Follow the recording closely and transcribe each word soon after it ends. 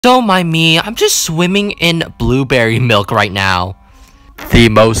Don't mind me, I'm just swimming in blueberry milk right now. The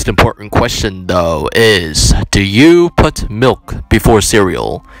most important question, though, is, do you put milk before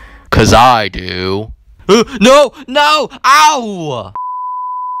cereal? 'Cause I do. No! Ow!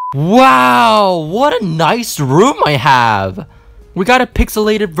 Wow, what a nice room I have. We got a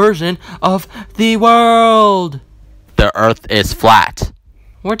pixelated version of the world. The earth is flat.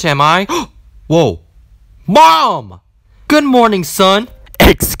 Where am I? Whoa. Mom! Good morning, son.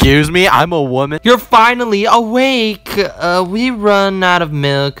 Excuse me, I'm a woman. You're finally awake. We run out of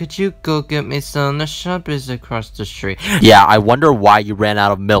milk. Could you go get me some? The shop is across the street. Yeah, I wonder why you ran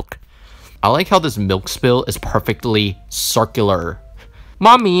out of milk. I like how this milk spill is perfectly circular.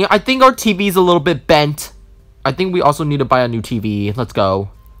 Mommy, I think our TV's a little bit bent. I think we also need to buy a new TV. Let's go.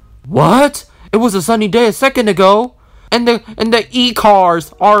 What? It was a sunny day a second ago. And the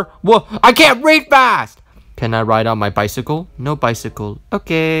e-cars are... Well, I can't read fast. Can I ride on my bicycle? No bicycle.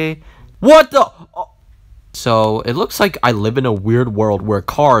 Okay. What the... Oh. So, it looks like I live in a weird world where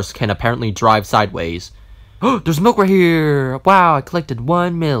cars can apparently drive sideways. There's milk right here. Wow, I collected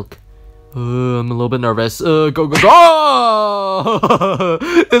 1 milk. I'm a little bit nervous. Go. Oh!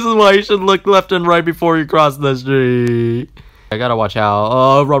 This is why you should look left and right before you cross the street. I gotta watch out.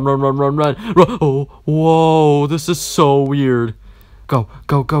 Oh, run. Oh, whoa, this is so weird. Go.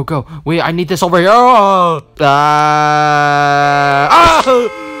 Wait, I need this over here. Oh!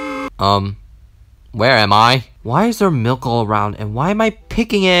 Where am I? Why is there milk all around, and why am I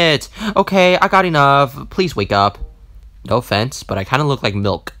picking it? Okay, I got enough. Please wake up. No offense, but I kind of look like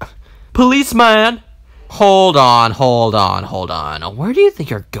milk. Policeman! Hold on. Where do you think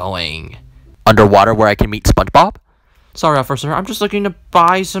you're going? Underwater where I can meet SpongeBob? Sorry, officer. I'm just looking to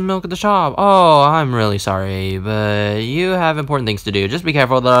buy some milk at the shop. Oh, I'm really sorry, but you have important things to do. Just be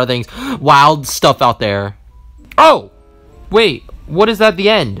careful. There are things, wild stuff out there. Oh! Wait, what is that at the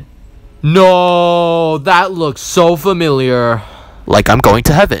end? No, that looks so familiar. Like I'm going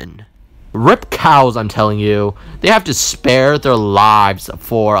to heaven. Rip cows, I'm telling you. They have to spare their lives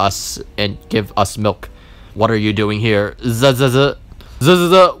for us and give us milk. What are you doing here? We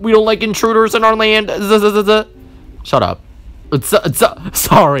don't like intruders in our land. Shut up.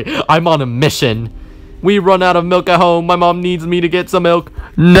 Sorry, I'm on a mission. We run out of milk at home. My mom needs me to get some milk.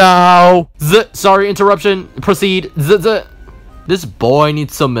 No. Sorry, interruption. Proceed. This boy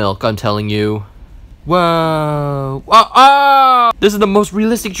needs some milk, I'm telling you. Whoa. Oh! This is the most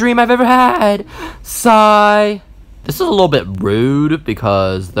realistic dream I've ever had. Sigh. This is a little bit rude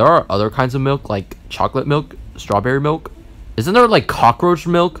because there are other kinds of milk, like chocolate milk, strawberry milk. Isn't there like cockroach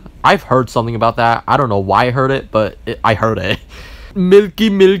milk? I've heard something about that. I don't know why I heard it, but I heard it. Milky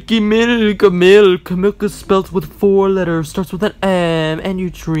milk. Milk is spelled with 4 letters, starts with an M, and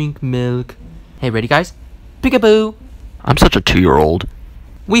you drink milk. Hey, ready guys? Peekaboo. I'm such a 2-year-old.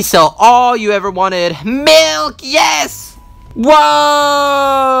 We sell all you ever wanted. Milk, yes!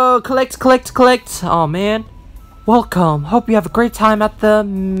 Whoa! Collect. Oh man. Welcome. Hope you have a great time at the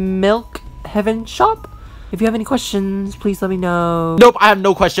Milk Heaven shop. If you have any questions, please let me know. Nope, I have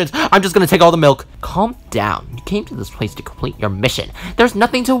no questions. I'm just gonna take all the milk. Calm down. You came to this place to complete your mission. There's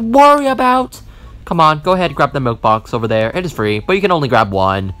nothing to worry about. Come on, go ahead, grab the milk box over there. It is free, but you can only grab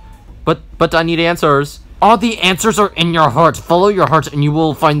 1. But I need answers. All the answers are in your heart. Follow your heart and you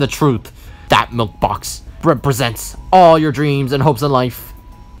will find the truth. That milk box represents all your dreams and hopes in life.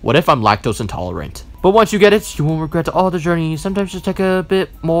 What if I'm lactose intolerant? But once you get it, you won't regret all the journey. Sometimes just take a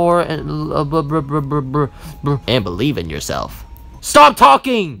bit more and believe in yourself. Stop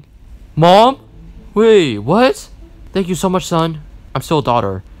talking! Mom? Wait, what? Thank you so much, son. I'm still a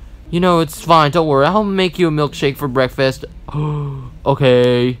daughter. You know, it's fine. Don't worry. I'll make you a milkshake for breakfast.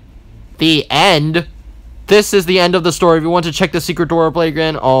 Okay. The end? This is the end of the story. If you want to check the secret door or play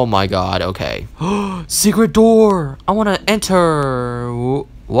again, oh my god, okay. Secret door! I want to enter.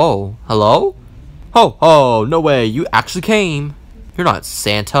 Whoa, hello? Oh, no way, you actually came. You're not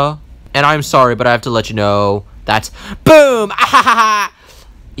Santa. And I'm sorry, but I have to let you know that... Boom!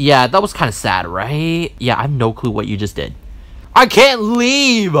 Yeah, that was kind of sad, right? Yeah, I have no clue what you just did. I can't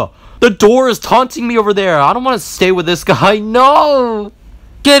leave! The door is taunting me over there. I don't want to stay with this guy, no!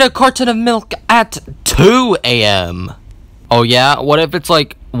 Get a carton of milk at 2 a.m. Oh yeah? What if it's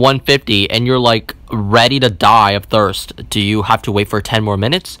like 1:50 and you're like ready to die of thirst? Do you have to wait for 10 more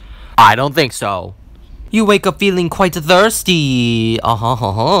minutes? I don't think so. You wake up feeling quite thirsty.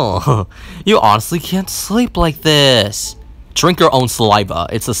 You honestly can't sleep like this. Drink your own saliva.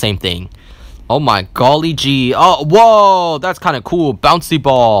 It's the same thing. Oh my golly gee. Oh, whoa. That's kind of cool. Bouncy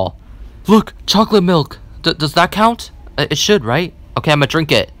ball. Look, chocolate milk. Does that count? It should, right? Okay, I'm gonna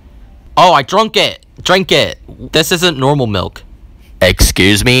drink it. Oh, I drunk it. Drink it. This isn't normal milk.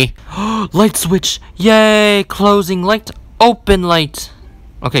 Excuse me? Light switch. Yay. Closing light. Open light.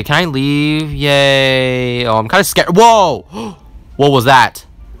 Okay, can I leave? Yay. Oh, I'm kind of scared. Whoa. What was that?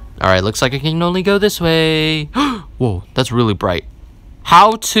 Alright, looks like I can only go this way. Whoa, that's really bright.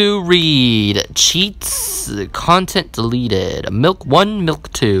 How to read. Cheats. Content deleted. Milk 1,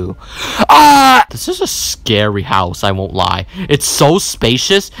 milk 2. Ah! This is a scary house, I won't lie. It's so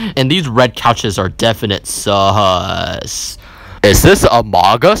spacious, and these red couches are definite sus. Is this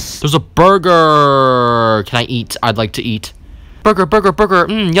Among Us? There's a burger. Can I eat? I'd like to eat. Burger, burger, burger.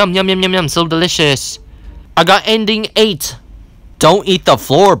 Yum, yum, yum, yum, yum. So delicious. I got ending 8. Don't eat the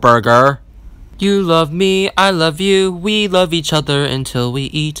floor, burger. You love me, I love you, we love each other until we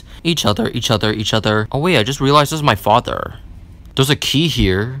eat each other, each other, each other. Oh wait, I just realized this is my father. There's a key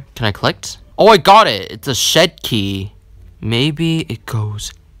here. Can I collect? Oh, I got it. It's a shed key. Maybe it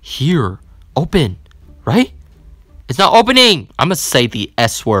goes here. Open, right? It's not opening. I'm gonna say the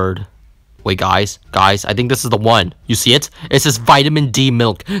S word. Wait, guys, I think this is the one. You see it? It says vitamin D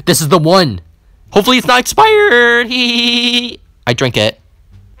milk. This is the one. Hopefully it's not expired. I drink it.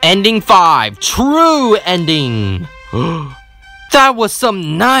 Ending 5. True ending. That was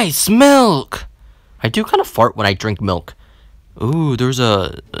some nice milk. I do kind of fart when I drink milk. Ooh, there's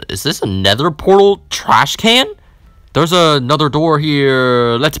a... Is this a nether portal trash can? There's another door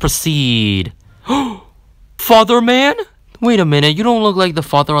here. Let's proceed. Father man? Wait a minute. You don't look like the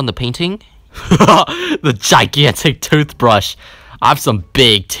father on the painting. The gigantic toothbrush. I have some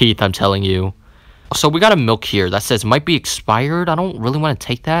big teeth, I'm telling you. So we got a milk here that says might be expired. I don't really want to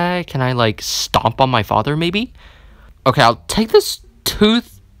take that. Can I like stomp on my father maybe? Okay, I'll take this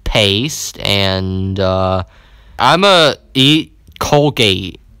toothpaste and I'ma eat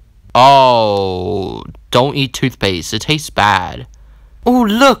Colgate. Oh, don't eat toothpaste. It tastes bad. Oh,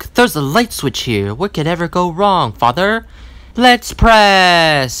 look, there's a light switch here. What could ever go wrong, father? Let's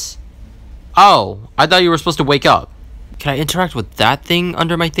press. Oh, I thought you were supposed to wake up. Can I interact with that thing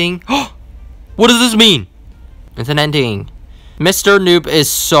under my thing? What does this mean? It's an ending. Mr. Noob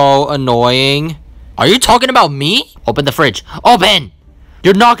is so annoying. Are you talking about me? Open the fridge. Open!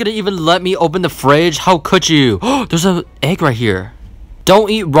 You're not gonna even let me open the fridge? How could you? There's an egg right here.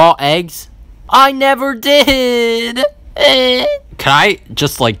 Don't eat raw eggs. I never did. Can I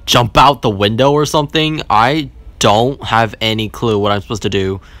just like jump out the window or something? I don't have any clue what I'm supposed to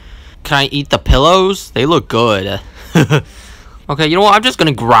do. Can I eat the pillows? They look good. Okay, you know what? I'm just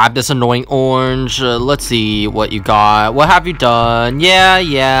gonna grab this annoying orange. Let's see what you got. What have you done? Yeah,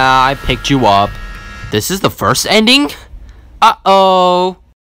 I picked you up. This is the first ending? Uh-oh.